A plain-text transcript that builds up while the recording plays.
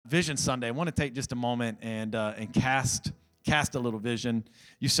Vision Sunday, I want to take just a moment and cast a little vision.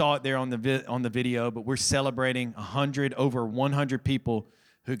 You saw it there on the video, but we're celebrating over 100 people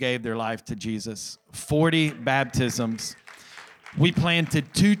who gave their life to Jesus, 40 baptisms. We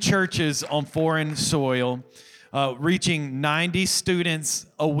planted 2 churches on foreign soil, reaching 90 students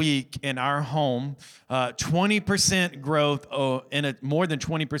a week in our home, 20% growth, more than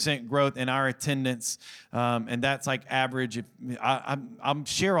 20% growth in our attendance, and that's like average. I'll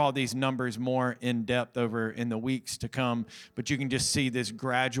share all these numbers more in depth over in the weeks to come, but you can just see this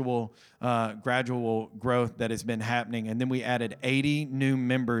gradual growth that has been happening. And then we added 80 new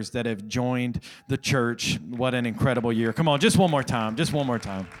members that have joined the church. What an incredible year. Come on, just one more time.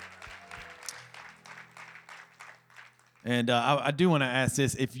 And I do want to ask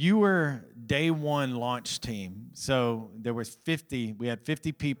this. If you were day one launch team, so there was 50, we had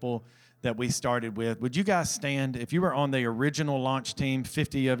 50 people that we started with. Would you guys stand? If you were on the original launch team,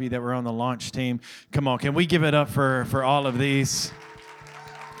 50 of you that were on the launch team, come on, can we give it up for all of these?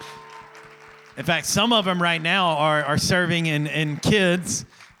 In fact, some of them right now are serving in kids.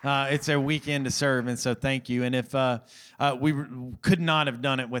 It's their weekend to serve, and so thank you. And if we could not have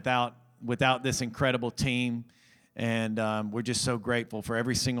done it without this incredible team. And we're just so grateful for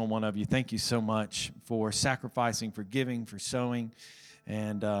every single one of you. Thank you so much for sacrificing, for giving, for sowing.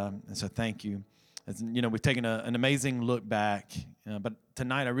 And so thank you. As, we've taken an amazing look back. But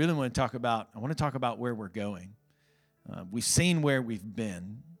tonight I really want to talk about where we're going. We've seen where we've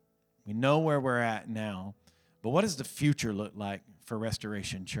been. We know where we're at now. But what does the future look like for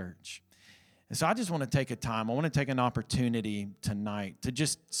Restoration Church? And so I just want to take I want to take an opportunity tonight to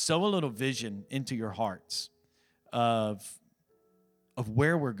just sow a little vision into your hearts of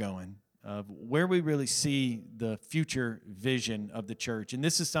where we're going, of where we really see the future vision of the church. And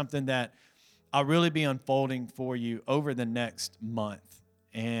this is something that I'll really be unfolding for you over the next month.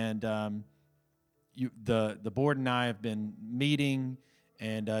 And the board and I have been meeting,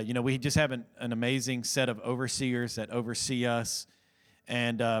 and we just have an amazing set of overseers that oversee us.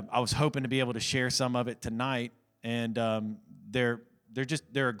 And I was hoping to be able to share some of it tonight. And they're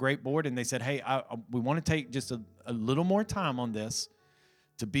a great board, and they said, hey, we want to take just a little more time on this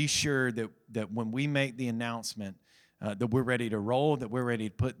to be sure that when we make the announcement, that we're ready to roll, that we're ready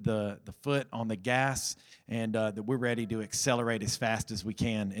to put the foot on the gas, and that we're ready to accelerate as fast as we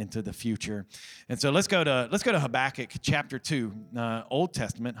can into the future. And so let's go to Habakkuk chapter 2, Old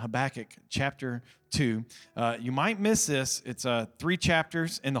Testament, Habakkuk chapter 2. You might miss this. It's 3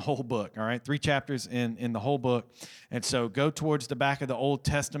 chapters in the whole book, all right? 3 chapters in the whole book. And so go towards the back of the Old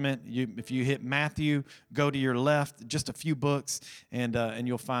Testament. If you hit Matthew, go to your left, just a few books, and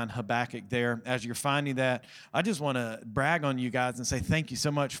you'll find Habakkuk there. As you're finding that, I just want to brag on you guys and say thank you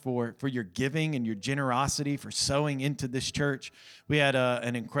so much for your giving and your generosity, for sowing into this church. We had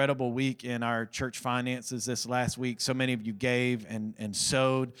an incredible week in our church finances this last week. So many of you gave and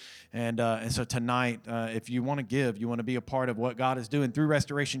sowed. And so tonight, if you want to give, you want to be a part of what God is doing through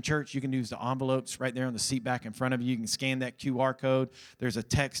Restoration Church, you can use the envelopes right there on the seat back in front of you. You can scan that QR code. There's a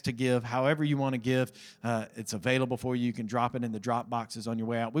text to give. However you want to give, it's available for you. You can drop it in the drop boxes on your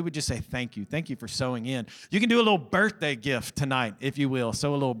way out. We would just say thank you. Thank you for sowing in. You can do a little birthday gift tonight, if you will.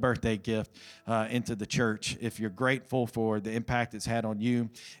 Sow a little birthday gift into the church if you're grateful for the impact it's had on you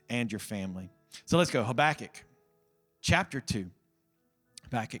and your family. So let's go. Habakkuk chapter 2.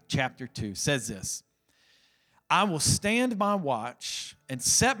 Habakkuk chapter 2 says this: I will stand my watch and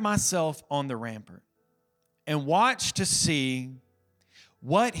set myself on the rampart and watch to see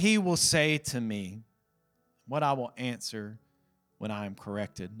what he will say to me, what I will answer when I am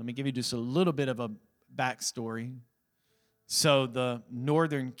corrected. Let me give you just a little bit of a backstory. So the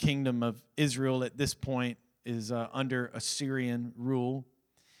northern kingdom of Israel at this point is under Assyrian rule,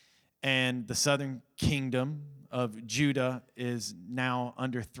 and the southern kingdom of Judah is now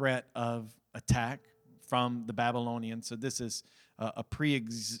under threat of attack from the Babylonians. So this is a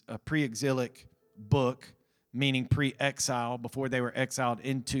pre-exilic book, meaning pre-exile, before they were exiled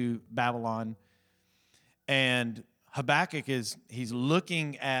into Babylon. And Habakkuk he's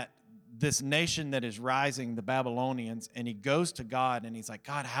looking at this nation that is rising, the Babylonians, and he goes to God and he's like,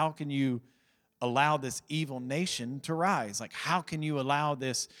 God, how can you allow this evil nation to rise? Like, how can you allow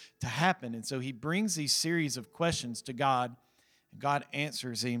this to happen? And so he brings these series of questions to God, and God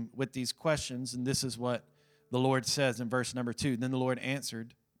answers him with these questions. And this is what the Lord says in verse number 2. Then the Lord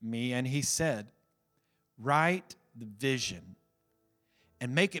answered me, and he said, write the vision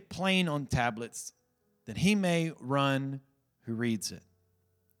and make it plain on tablets, that he may run who reads it.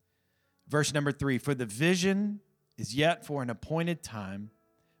 Verse number 3, for the vision is yet for an appointed time,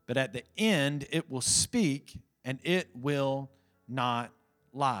 but at the end it will speak, and it will not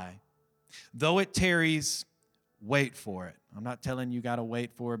lie. Though it tarries, wait for it. I'm not telling you got to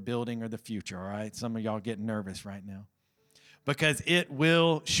wait for a building or the future, all right? Some of y'all getting nervous right now. Because it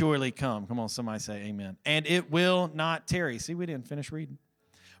will surely come. Come on, somebody say amen. And it will not tarry. See, we didn't finish reading.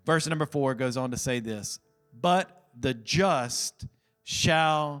 Verse number 4 goes on to say this. But the just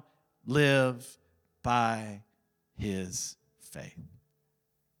shall live by his faith.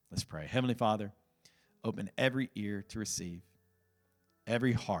 Let's pray. Heavenly Father, open every ear to receive,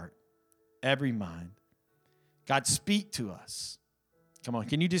 every heart, every mind. God, speak to us. Come on,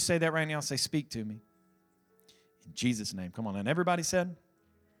 can you just say that right now? Say, speak to me. In Jesus' name. Come on. And everybody said,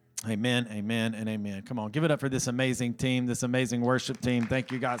 amen, amen, and amen. Come on, give it up for this amazing team, this amazing worship team.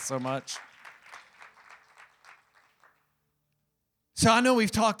 Thank you guys so much. So I know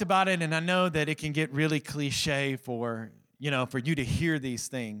we've talked about it, and I know that it can get really cliche for you to hear these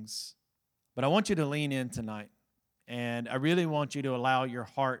things. But I want you to lean in tonight, and I really want you to allow your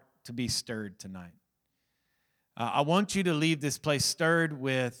heart to be stirred tonight. I want you to leave this place stirred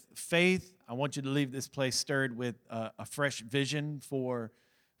with faith. I want you to leave this place stirred with a fresh vision for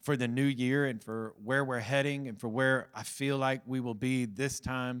the new year and for where we're heading and for where I feel like we will be this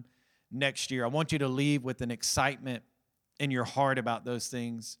time next year. I want you to leave with an excitement in your heart about those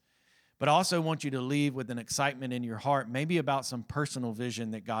things, but I also want you to leave with an excitement in your heart, maybe about some personal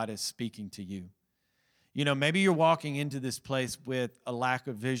vision that God is speaking to you. You know, maybe you're walking into this place with a lack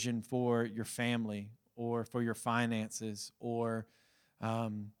of vision for your family or for your finances or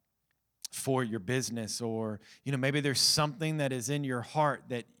for your business, or, maybe there's something that is in your heart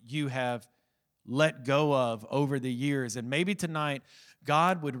that you have let go of over the years. And maybe tonight,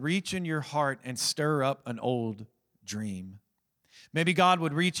 God would reach in your heart and stir up an old dream. Maybe God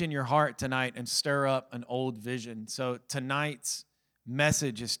would reach in your heart tonight and stir up an old vision. So tonight's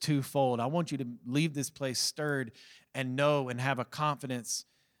message is twofold. I want you to leave this place stirred and know and have a confidence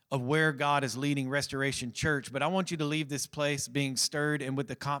of where God is leading Restoration Church. But I want you to leave this place being stirred and with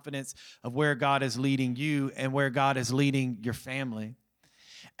the confidence of where God is leading you and where God is leading your family.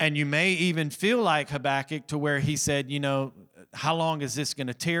 And you may even feel like Habakkuk, to where he said, how long is this going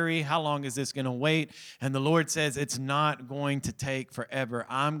to tarry? How long is this going to wait? And the Lord says, it's not going to take forever.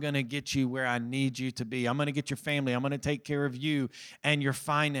 I'm going to get you where I need you to be. I'm going to get your family. I'm going to take care of you and your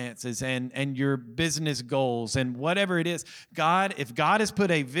finances and your business goals and whatever it is. God, if God has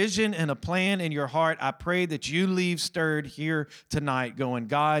put a vision and a plan in your heart, I pray that you leave stirred here tonight going,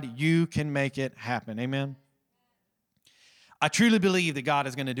 God, you can make it happen. Amen. I truly believe that God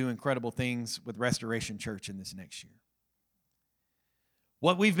is going to do incredible things with Restoration Church in this next year.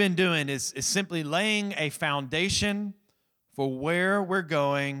 What we've been doing is simply laying a foundation for where we're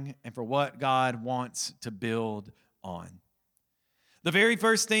going and for what God wants to build on. The very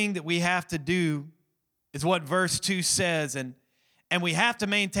first thing that we have to do is what verse 2 says, and we have to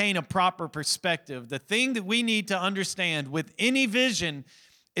maintain a proper perspective. The thing that we need to understand with any vision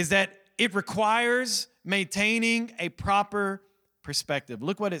is that it requires maintaining a proper perspective.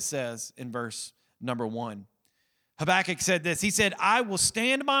 Look what it says in verse number 1. Habakkuk said this. He said, I will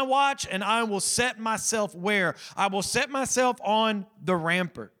stand my watch and I will set myself where? I will set myself on the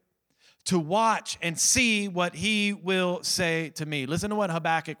rampart to watch and see what he will say to me. Listen to what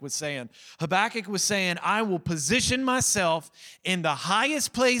Habakkuk was saying. Habakkuk was saying, I will position myself in the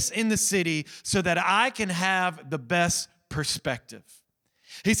highest place in the city so that I can have the best perspective.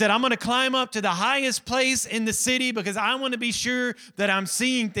 He said, I'm going to climb up to the highest place in the city because I want to be sure that I'm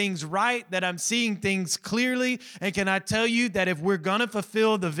seeing things right, that I'm seeing things clearly. And can I tell you that if we're going to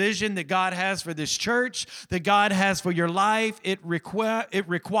fulfill the vision that God has for this church, that God has for your life, it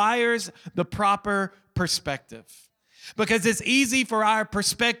requires the proper perspective. Because it's easy for our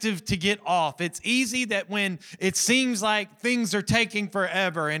perspective to get off. It's easy that when it seems like things are taking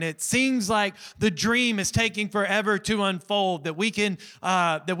forever and it seems like the dream is taking forever to unfold, that we can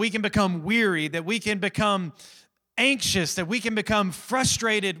become weary, that we can become anxious, that we can become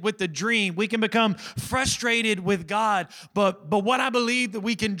frustrated with the dream. We can become frustrated with God. But what I believe that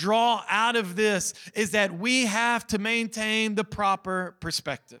we can draw out of this is that we have to maintain the proper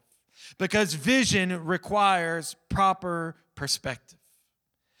perspective. Because vision requires proper perspective.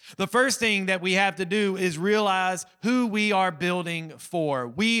 The first thing that we have to do is realize who we are building for.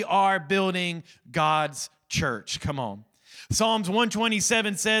 We are building God's church. Come on. Psalms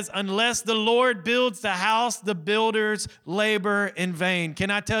 127 says, unless the Lord builds the house, the builders labor in vain. Can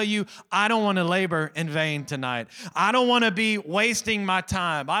I tell you, I don't want to labor in vain tonight. I don't want to be wasting my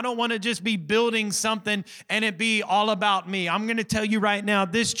time. I don't want to just be building something and it be all about me. I'm going to tell you right now,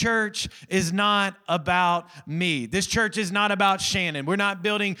 this church is not about me. This church is not about Shannon. We're not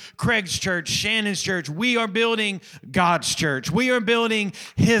building Craig's church, Shannon's church. We are building God's church. We are building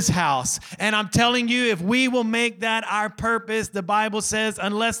His house. And I'm telling you, if we will make that our purpose, the Bible says,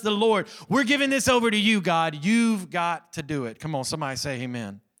 unless the Lord, we're giving this over to you, God. You've got to do it. Come on, somebody say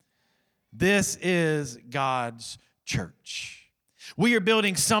amen. This is God's church. We are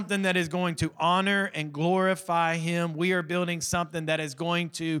building something that is going to honor and glorify Him. We are building something that is going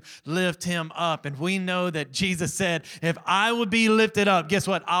to lift Him up. And we know that Jesus said, if I would be lifted up, guess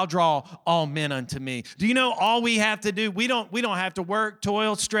what? I'll draw all men unto me. Do you know all we have to do? We don't have to work,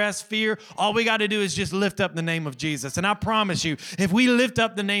 toil, stress, fear. All we got to do is just lift up the name of Jesus. And I promise you, if we lift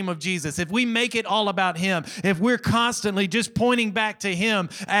up the name of Jesus, if we make it all about Him, if we're constantly just pointing back to Him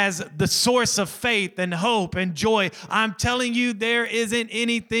as the source of faith and hope and joy, I'm telling you, there isn't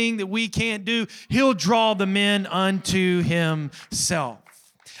anything that we can't do. He'll draw the men unto Himself.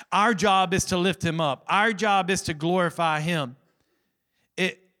 Our job is to lift Him up. Our job is to glorify Him.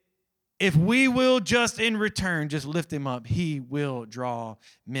 If we will just in return just lift Him up, He will draw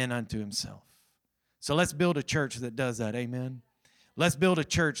men unto Himself. So let's build a church that does that. Amen. Let's build a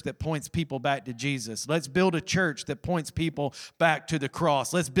church that points people back to Jesus. Let's build a church that points people back to the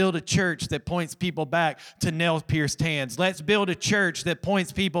cross. Let's build a church that points people back to nail-pierced hands. Let's build a church that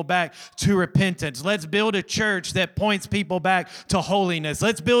points people back to repentance. Let's build a church that points people back to holiness.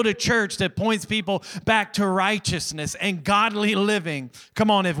 Let's build a church that points people back to righteousness and godly living. Come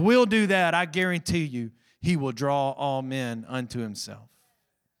on, if we'll do that, I guarantee you, He will draw all men unto Himself.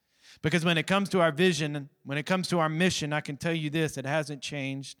 Because when it comes to our vision, when it comes to our mission, I can tell you this, it hasn't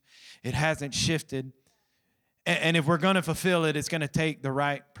changed. It hasn't shifted. And if we're going to fulfill it, it's going to take the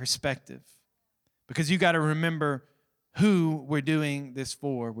right perspective. Because you got to remember who we're doing this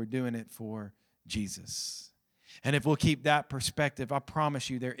for. We're doing it for Jesus. And if we'll keep that perspective, I promise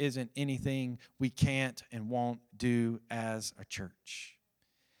you there isn't anything we can't and won't do as a church.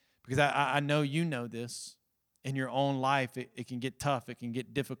 Because I know you know this. In your own life, it can get tough. It can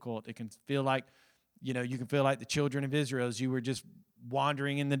get difficult. It can feel like, you can feel like the children of Israel as you were just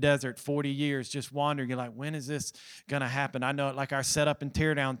wandering in the desert 40 years, just wandering. You're like, when is this going to happen? I know it like our setup and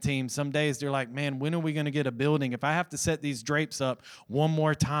tear down team. Some days they're like, man, when are we going to get a building? If I have to set these drapes up one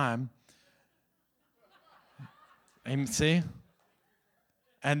more time. And see?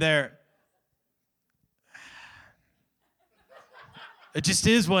 And it just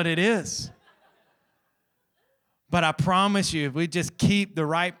is what it is. But I promise you, if we just keep the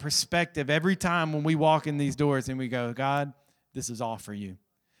right perspective every time when we walk in these doors and we go, God, this is all for you.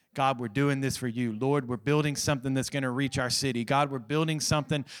 God, we're doing this for you. Lord, we're building something that's going to reach our city. God, we're building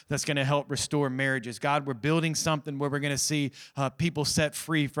something that's going to help restore marriages. God, we're building something where we're going to see people set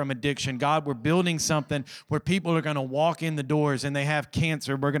free from addiction. God, we're building something where people are going to walk in the doors and they have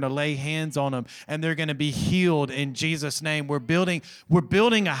cancer. We're going to lay hands on them and they're going to be healed in Jesus' name. We're building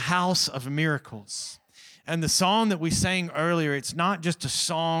a house of miracles. And the song that we sang earlier, it's not just a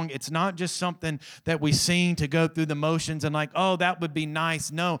song. It's not just something that we sing to go through the motions and like, oh, that would be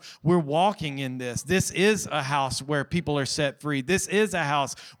nice. No, we're walking in this. This is a house where people are set free. This is a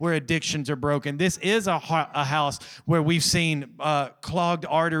house where addictions are broken. This is a house where we've seen clogged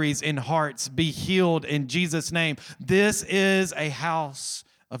arteries in hearts be healed in Jesus' name. This is a house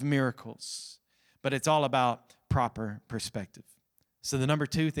of miracles. But it's all about proper perspective. So the number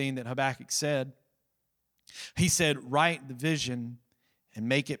 2 thing that Habakkuk said, he said, write the vision and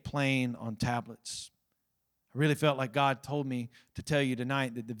make it plain on tablets. I really felt like God told me to tell you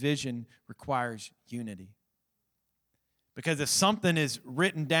tonight that the vision requires unity. Because if something is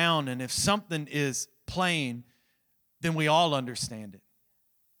written down and if something is plain, then we all understand it.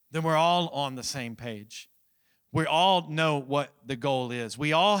 Then we're all on the same page. We all know what the goal is.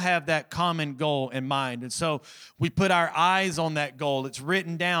 We all have that common goal in mind. And so we put our eyes on that goal. It's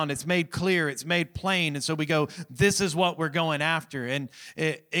written down. It's made clear. It's made plain. And so we go, this is what we're going after. And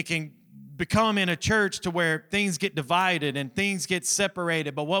it can become in a church to where things get divided and things get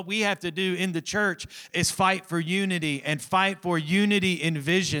separated. But what we have to do in the church is fight for unity and fight for unity in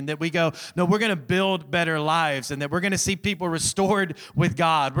vision, that we go, no, we're going to build better lives and that we're going to see people restored with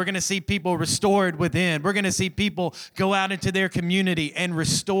God. We're going to see people restored within. We're going to see people go out into their community and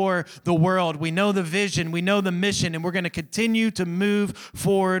restore the world. We know the vision, we know the mission, and we're going to continue to move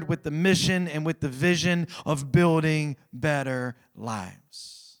forward with the mission and with the vision of building better lives.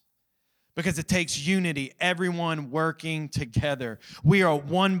 Because it takes unity, everyone working together. We are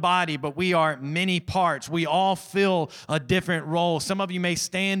one body, but we are many parts. We all fill a different role. Some of you may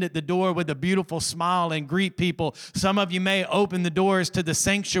stand at the door with a beautiful smile and greet people. Some of you may open the doors to the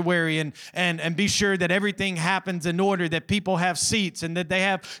sanctuary and be sure that everything happens in order, that people have seats and that they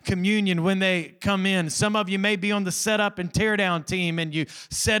have communion when they come in. Some of you may be on the setup and tear down team, and you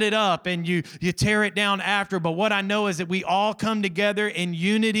set it up and you tear it down after. But what I know is that we all come together in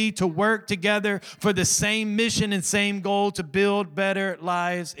unity to work together for the same mission and same goal, to build better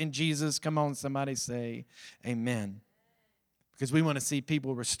lives in Jesus. Come on, somebody say amen. Because we want to see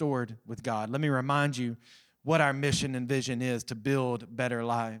people restored with God. Let me remind you what our mission and vision is: to build better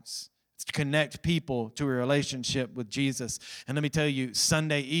lives. It's to connect people to a relationship with Jesus. And let me tell you,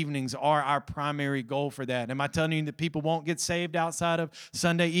 Sunday evenings are our primary goal for that. Am I telling you that people won't get saved outside of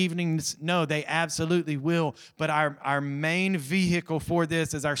Sunday evenings? No, they absolutely will. But our main vehicle for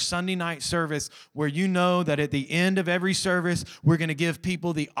this is our Sunday night service, where you know that at the end of every service, we're going to give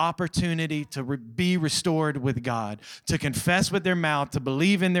people the opportunity to be restored with God, to confess with their mouth, to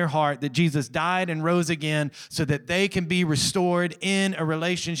believe in their heart that Jesus died and rose again so that they can be restored in a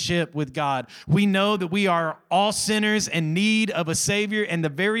relationship with God. We know that we are all sinners in need of a Savior, and the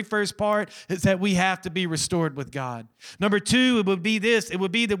very first part is that we have to be restored with God. Number two, it would be this. It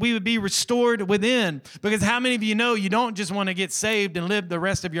would be that we would be restored within, because how many of you know you don't just want to get saved and live the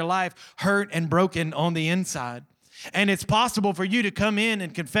rest of your life hurt and broken on the inside? And it's possible for you to come in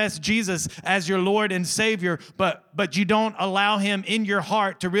and confess Jesus as your Lord and Savior, but you don't allow Him in your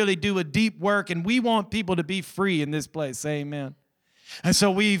heart to really do a deep work, and we want people to be free in this place. Say amen. And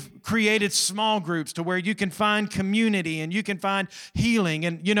so we've created small groups to where you can find community and you can find healing.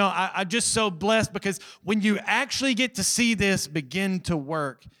 And, you know, I'm just so blessed, because when you actually get to see this begin to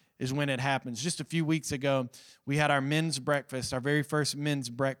work is when it happens. Just a few weeks ago, we had our men's breakfast, our very first men's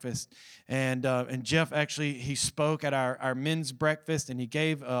breakfast. And Jeff actually, he spoke at our men's breakfast, and he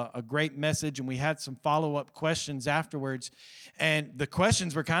gave a great message, and we had some follow-up questions afterwards. And the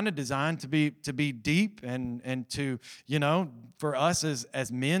questions were kind of designed to be deep and to, you know, for us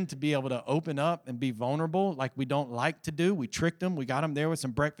as men to be able to open up and be vulnerable like we don't like to do. We tricked them. We got them there with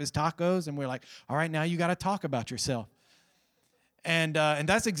some breakfast tacos, and we're like, all right, now you got to talk about yourself. And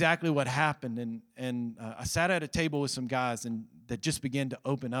that's exactly what happened. And I sat at a table with some guys that just began to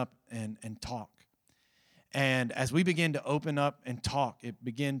open up and talk. And as we began to open up and talk, it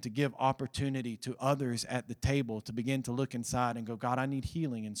began to give opportunity to others at the table to begin to look inside and go, God, I need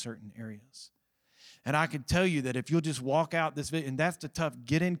healing in certain areas. And I can tell you that if you'll just walk out this video, and that's the tough,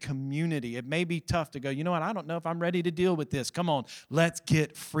 get in community. It may be tough to go, you know what, I don't know if I'm ready to deal with this. Come on, let's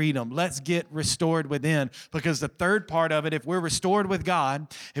get freedom. Let's get restored within. Because the third part of it, if we're restored with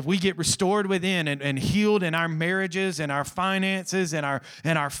God, if we get restored within and healed in our marriages and our finances and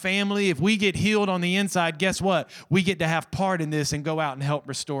our family, if we get healed on the inside, guess what? We get to have part in this and go out and help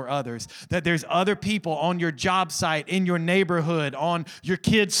restore others. That there's other people on your job site, in your neighborhood, on your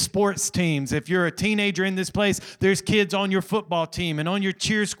kids' sports teams. If you're a teenager in this place, there's kids on your football team and on your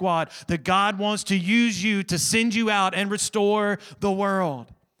cheer squad that God wants to use you to send you out and restore the world.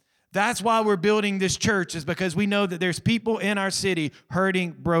 That's why we're building this church, is because we know that there's people in our city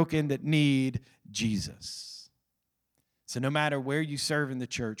hurting, broken, that need Jesus. So no matter where you serve in the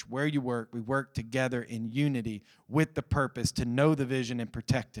church, where you work, we work together in unity with the purpose to know the vision and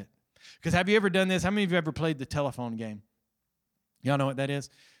protect it. Because have you ever done this? How many of you ever played the telephone game? Y'all know what that is?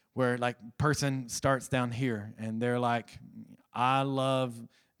 Where like person starts down here and they're like, I love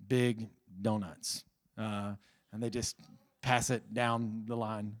big donuts. And they just pass it down the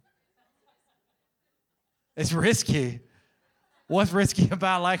line. It's risky. What's risky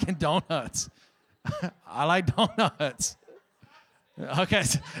about liking donuts? I like donuts. Okay.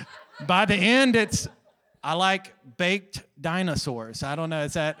 So by the end, I like baked dinosaurs. I don't know.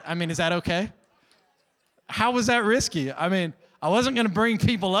 Is that okay? How was that risky? I mean, I wasn't going to bring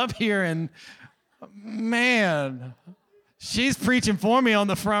people up here and, man, she's preaching for me on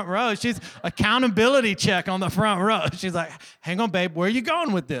the front row. She's accountability check on the front row. She's like, hang on, babe, where are you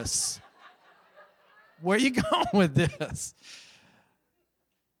going with this? Where are you going with this?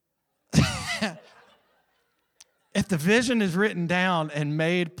 If the vision is written down and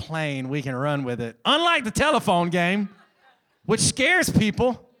made plain, we can run with it. Unlike the telephone game, which scares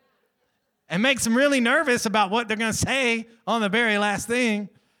people and makes them really nervous about what they're going to say on the very last thing.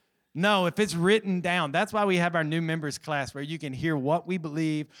 No, if it's written down, that's why we have our new members class, where you can hear what we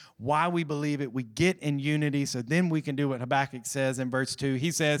believe, why we believe it. We get in unity, so then we can do what Habakkuk says in verse 2.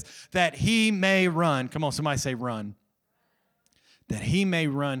 He says that he may run. Come on, somebody say run. That he may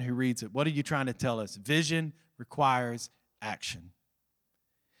run who reads it. What are you trying to tell us? Vision requires action.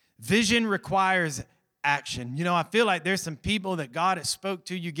 Vision requires action. You know, I feel like there's some people that God has spoke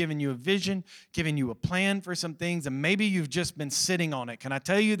to you, giving you a vision, giving you a plan for some things, and maybe you've just been sitting on it. Can I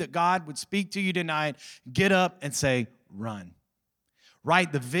tell you that God would speak to you tonight? Get up and say, run.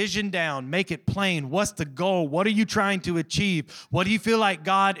 Write the vision down. Make it plain. What's the goal? What are you trying to achieve? What do you feel like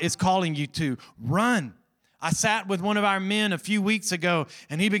God is calling you to? Run. I sat with one of our men a few weeks ago,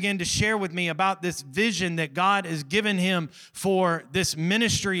 and he began to share with me about this vision that God has given him for this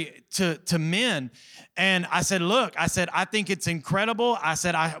ministry to men. And I said, look, I think it's incredible. I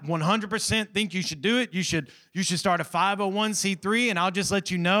said, I 100% think you should do it. You should start a 501c3, and I'll just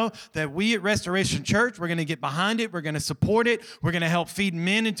let you know that we at Restoration Church, we're going to get behind it. We're going to support it. We're going to help feed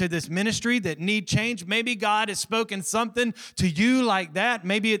men into this ministry that need change. Maybe God has spoken something to you like that.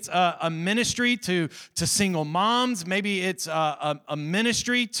 Maybe it's a ministry to single moms. Maybe it's a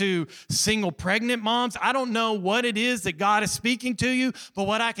ministry to single pregnant moms. I don't know what it is that God is speaking to you, but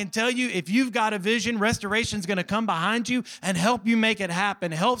what I can tell you, if you've got a vision, Restoration's going to come behind you and help you make it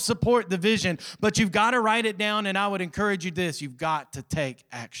happen, help support the vision, but you've got to write it down, and I would encourage you this: you've got to take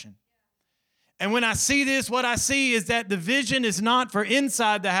action. And when I see this, what I see is that the vision is not for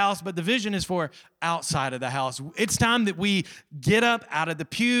inside the house, but the vision is for outside of the house. It's time that we get up out of the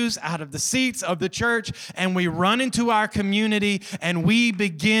pews, out of the seats of the church, and we run into our community, and we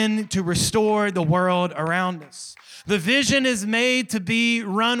begin to restore the world around us. The vision is made to be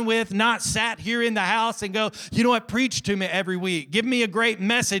run with, not sat here in the house and go, you know what, preach to me every week. Give me a great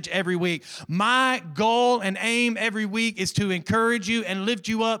message every week. My goal and aim every week is to encourage you and lift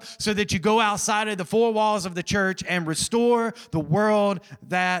you up so that you go outside of the four walls of the church and restore the world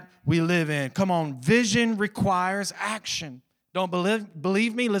that we live in. Come on, vision requires action. Don't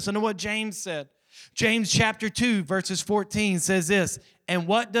believe me? Listen to what James said. James chapter 2, verses 14 says this: and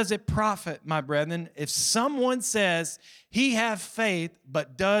what does it profit, my brethren, if someone says he have faith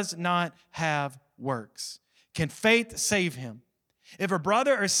but does not have works? Can faith save him? If a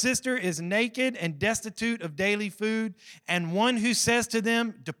brother or sister is naked and destitute of daily food, and one who says to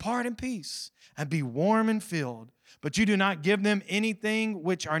them, depart in peace and be warm and filled, but you do not give them anything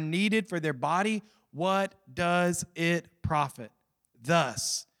which are needed for their body, what does it profit?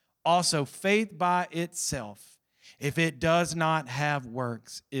 Thus, also faith by itself, if it does not have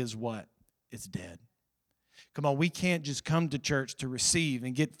works, is what? It's dead. Come on, we can't just come to church to receive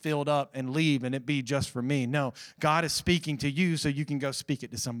and get filled up and leave and it be just for me. No, God is speaking to you so you can go speak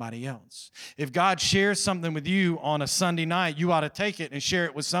it to somebody else. If God shares something with you on a Sunday night, you ought to take it and share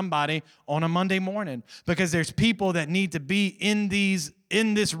it with somebody on a Monday morning, because there's people that need to be in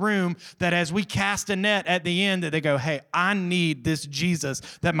this room, that as we cast a net at the end, that they go, hey, I need this Jesus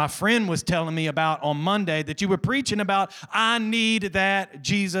that my friend was telling me about on Monday, that you were preaching about. I need that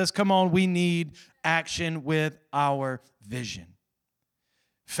Jesus. Come on, we need action with our vision.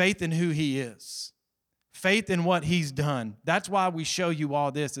 Faith in who he is. Faith in what he's done. That's why we show you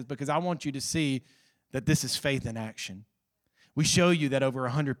all this, is because I want you to see that this is faith in action. We show you that over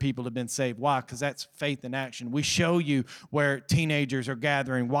 100 people have been saved. Why? Because that's faith in action. We show you where teenagers are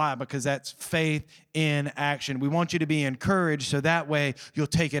gathering. Why? Because that's faith in action. We want you to be encouraged so that way you'll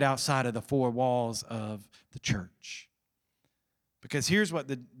take it outside of the four walls of the church. Because here's what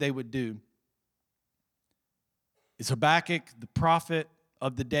they would do. It's Habakkuk, the prophet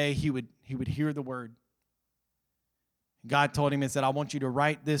of the day. He would hear the word. God told him and said, I want you to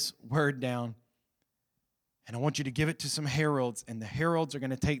write this word down, and I want you to give it to some heralds, and the heralds are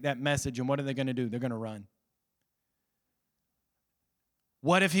going to take that message, and what are they going to do? They're going to run.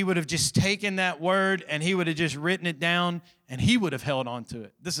 What if he would have just taken that word and he would have just written it down and he would have held on to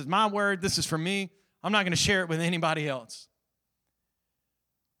it? This is my word. This is for me. I'm not going to share it with anybody else.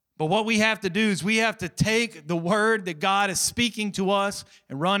 But what we have to do is we have to take the word that God is speaking to us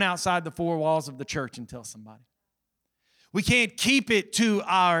and run outside the four walls of the church and tell somebody. We can't keep it to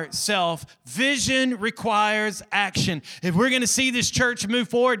ourselves. Vision requires action. If we're going to see this church move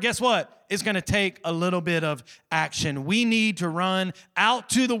forward, guess what? It's going to take a little bit of action. We need to run out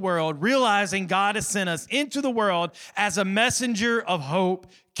to the world, realizing God has sent us into the world as a messenger of hope,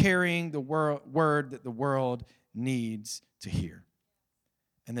 carrying the word that the world needs to hear.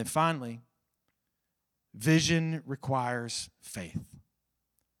 And then finally, vision requires faith.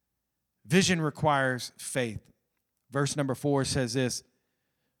 Vision requires faith. Verse number 4 says this: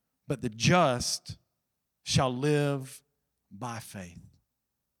 but the just shall live by faith.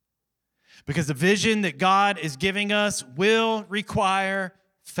 Because the vision that God is giving us will require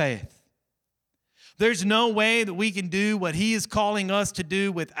faith. There's no way that we can do what he is calling us to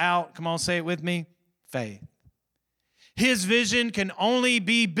do without, come on, say it with me, faith. His vision can only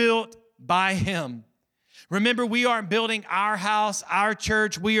be built by him. Remember, we aren't building our house, our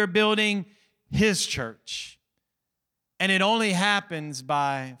church. We are building his church. And it only happens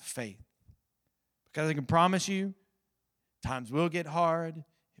by faith. Because I can promise you, times will get hard.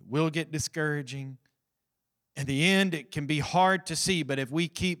 It will get discouraging. In the end, it can be hard to see, but if we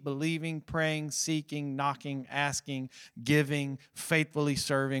keep believing, praying, seeking, knocking, asking, giving, faithfully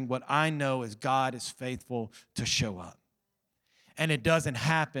serving, what I know is God is faithful to show up. And it doesn't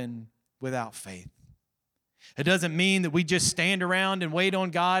happen without faith. It doesn't mean that we just stand around and wait on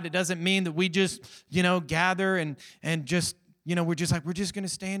God. It doesn't mean that we just, gather and just, we're just going to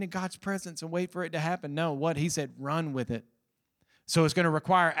stand in God's presence and wait for it to happen. No, what? He said, run with it. So it's going to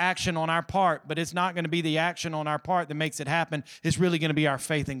require action on our part, but it's not going to be the action on our part that makes it happen. It's really going to be our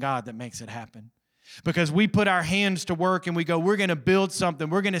faith in God that makes it happen. Because we put our hands to work and we go, we're going to build something.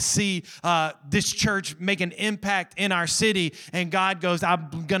 We're going to see this church make an impact in our city. And God goes,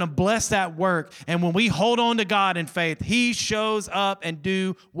 I'm going to bless that work. And when we hold on to God in faith, he shows up and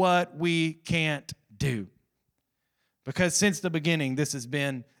do what we can't do. Because since the beginning, it's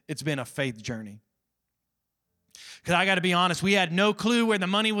been a faith journey. Because I got to be honest, we had no clue where the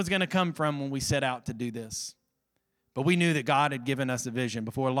money was going to come from when we set out to do this. But we knew that God had given us a vision.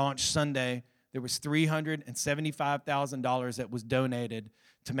 Before launch Sunday, there was $375,000 that was donated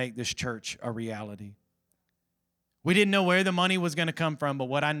to make this church a reality. We didn't know where the money was going to come from, but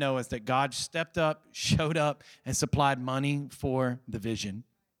what I know is that God stepped up, showed up, and supplied money for the vision.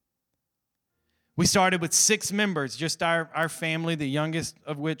 We started with 6 members, just our family, the youngest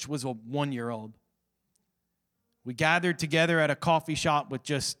of which was a 1-year-old. We gathered together at a coffee shop with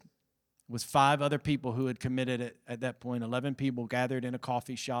 5 other people who had committed at that point. 11 people gathered in a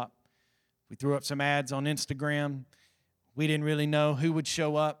coffee shop. We threw up some ads on Instagram. We didn't really know who would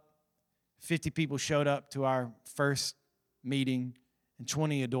show up. 50 people showed up to our first meeting, and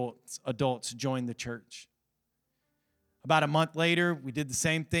 20 adults joined the church. About a month later, we did the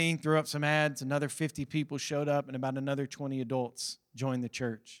same thing, threw up some ads. Another 50 people showed up, and about another 20 adults joined the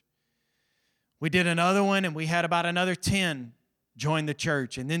church. We did another one, and we had about another 10 join the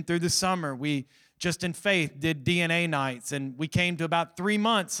church. And then through the summer, we just in faith did DNA nights, and we came to about 3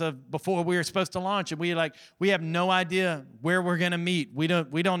 months before we were supposed to launch, and we have no idea where we're going to meet. We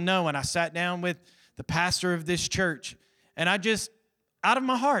don't know. And I sat down with the pastor of this church, and I just, out of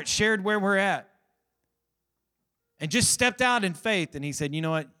my heart, shared where we're at, and just stepped out in faith. And he said, you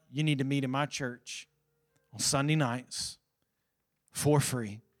know what? You need to meet in my church on Sunday nights for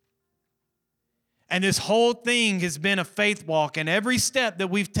free. And this whole thing has been a faith walk. And every step that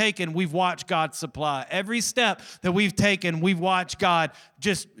we've taken, we've watched God supply. Every step that we've taken, we've watched God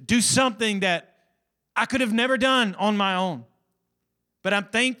just do something that I could have never done on my own. But I'm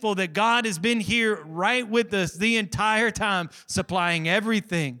thankful that God has been here right with us the entire time, supplying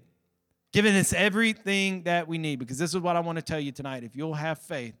everything, giving us everything that we need. Because this is what I want to tell you tonight. If you'll have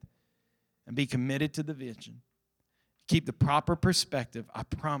faith and be committed to the vision, keep the proper perspective, I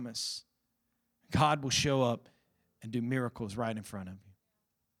promise God will show up and do miracles right in front of you.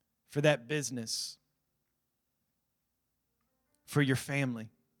 For that business, for your family,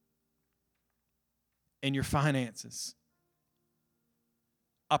 and your finances.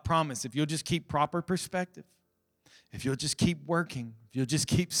 I promise, if you'll just keep proper perspective, if you'll just keep working, if you'll just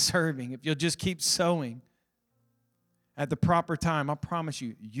keep serving, if you'll just keep sowing at the proper time, I promise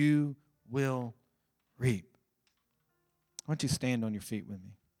you, you will reap. Why don't you stand on your feet with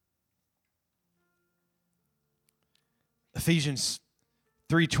me? Ephesians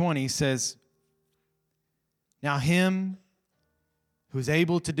 3:20 says, now him who is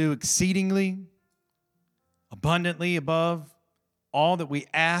able to do exceedingly abundantly above all that we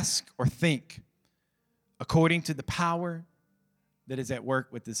ask or think, according to the power that is at work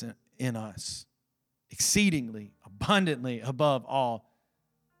with us in us. Exceedingly, abundantly above all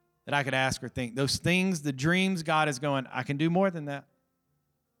that I could ask or think. Those things, the dreams, God is going, I can do more than that.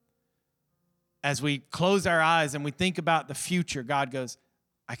 As we close our eyes and we think about the future, God goes,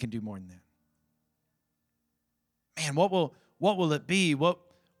 I can do more than that. Man, what will it be? What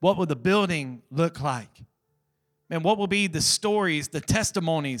will the building look like? Man, what will be the stories, the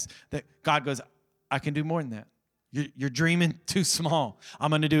testimonies that God goes, I can do more than that. You're dreaming too small. I'm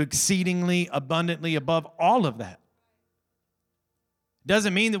going to do exceedingly abundantly above all of that.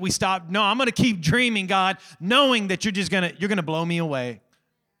 Doesn't mean that we stop. No, I'm going to keep dreaming, God, knowing that you're going to blow me away.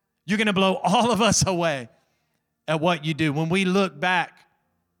 You're going to blow all of us away at what you do. When we look back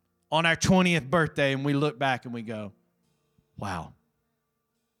on our 20th birthday and we look back and we go, wow.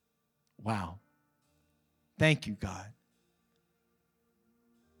 Wow. Thank you, God.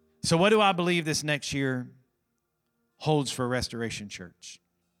 So what do I believe this next year holds for Restoration Church?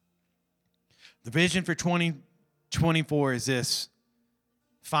 The vision for 2024 is this: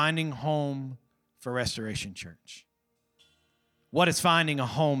 finding home for Restoration Church. What does finding a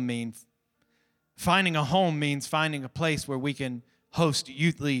home mean? Finding a home means finding a place where we can host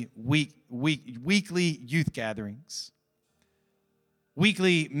weekly youth gatherings,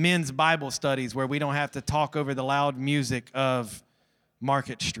 weekly men's Bible studies where we don't have to talk over the loud music of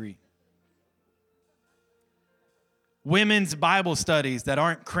Market Street, women's Bible studies that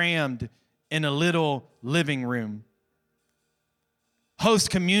aren't crammed in a little living room, host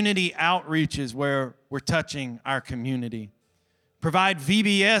community outreaches where we're touching our community, provide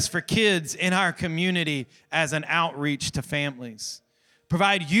VBS for kids in our community as an outreach to families,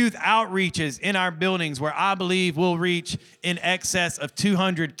 provide youth outreaches in our buildings where I believe we'll reach in excess of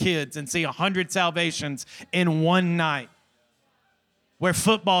 200 kids and see 100 salvations in one night, where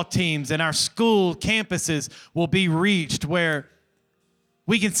football teams and our school campuses will be reached, where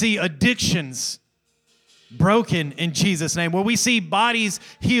we can see addictions broken in Jesus' name, where we see bodies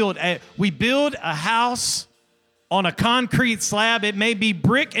healed. We build a house on a concrete slab. It may be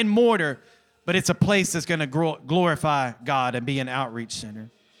brick and mortar, but it's a place that's going to glorify God and be an outreach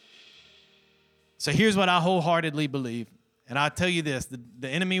center. So here's what I wholeheartedly believe. And I tell you this, the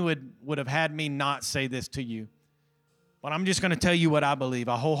enemy would have had me not say this to you. But I'm just going to tell you what I believe.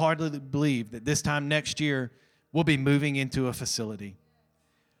 I wholeheartedly believe that this time next year, we'll be moving into a facility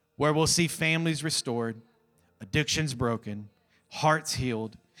where we'll see families restored, addictions broken, hearts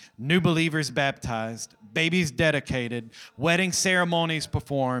healed, new believers baptized, babies dedicated, wedding ceremonies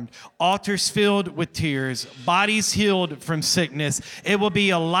performed, altars filled with tears, bodies healed from sickness. It will be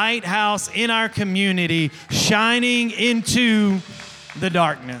a lighthouse in our community shining into the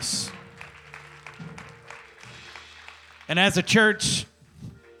darkness. And as a church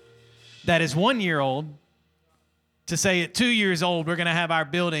that is 1 year old, to say at 2 years old we're going to have our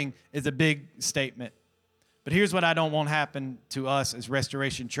building is a big statement. But here's what I don't want happen to us as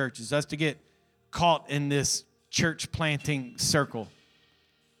Restoration Church, is us to get caught in this church planting circle.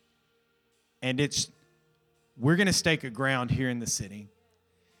 And we're going to stake a ground here in the city.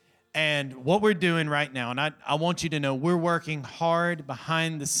 And what we're doing right now, and I want you to know, we're working hard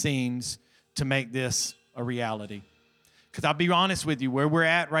behind the scenes to make this a reality. Because I'll be honest with you, where we're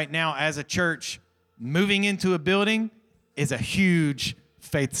at right now as a church, moving into a building is a huge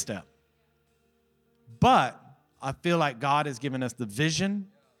faith step. But I feel like God has given us the vision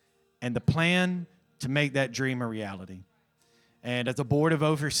and the plan to make that dream a reality. And as a board of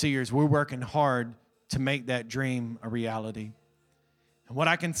overseers, we're working hard to make that dream a reality. And what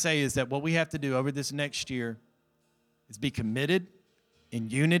I can say is that what we have to do over this next year is be committed in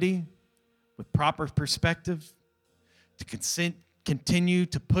unity with proper perspective, to continue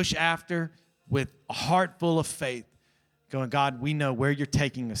to push after with a heart full of faith, going, God, we know where you're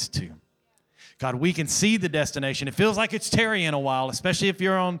taking us to. God, we can see the destination. It feels like it's tarrying a while, especially if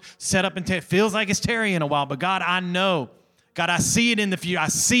you're on setup and it feels like it's tarrying a while. But God, I know. God, I see it in the future. I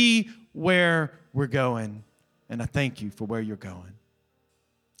see where we're going. And I thank you for where you're going.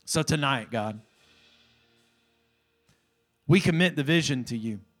 So tonight, God, we commit the vision to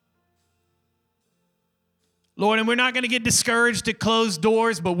you. Lord, and we're not going to get discouraged at closed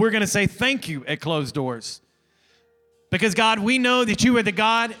doors, but we're going to say thank you at closed doors. Because, God, we know that you are the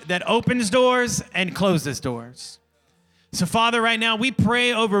God that opens doors and closes doors. So, Father, right now, we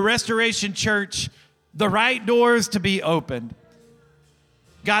pray over Restoration Church, the right doors to be opened.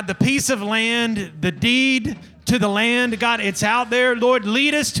 God, the piece of land, the deed to the land, God, it's out there. Lord,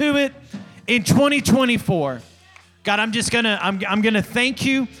 lead us to it in 2024. God, I'm going to thank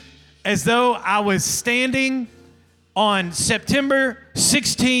you as though I was standing on September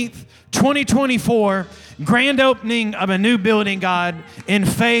 16th, 2024, grand opening of a new building, God, in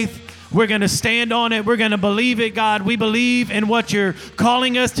faith. We're going to stand on it. We're going to believe it, God. We believe in what you're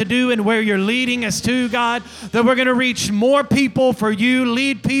calling us to do and where you're leading us to, God, that we're going to reach more people for you,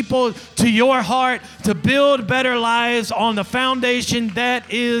 lead people to your heart, to build better lives on the foundation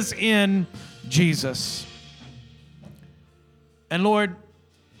that is in Jesus. And Lord,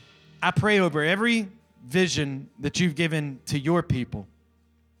 I pray over every vision that you've given to your people.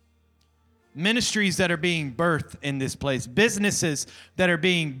 Ministries that are being birthed in this place. Businesses that are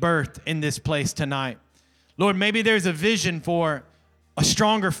being birthed in this place tonight. Lord, maybe there's a vision for a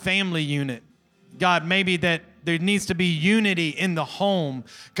stronger family unit. God, maybe that there needs to be unity in the home.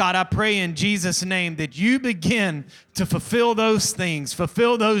 God, I pray in Jesus' name that you begin to fulfill those things,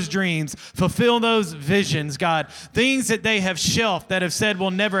 fulfill those dreams, fulfill those visions, God. Things that they have shelved, that have said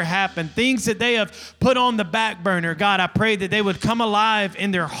will never happen. Things that they have put on the back burner. God, I pray that they would come alive in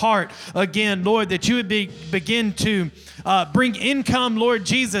their heart again. Lord, that you would begin to bring income, Lord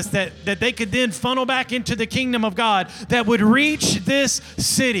Jesus, that they could then funnel back into the kingdom of God that would reach this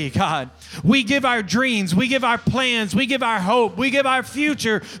city, God. We give our dreams, we give our plans, we give our hope, we give our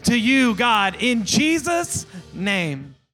future to you, God, in Jesus' name.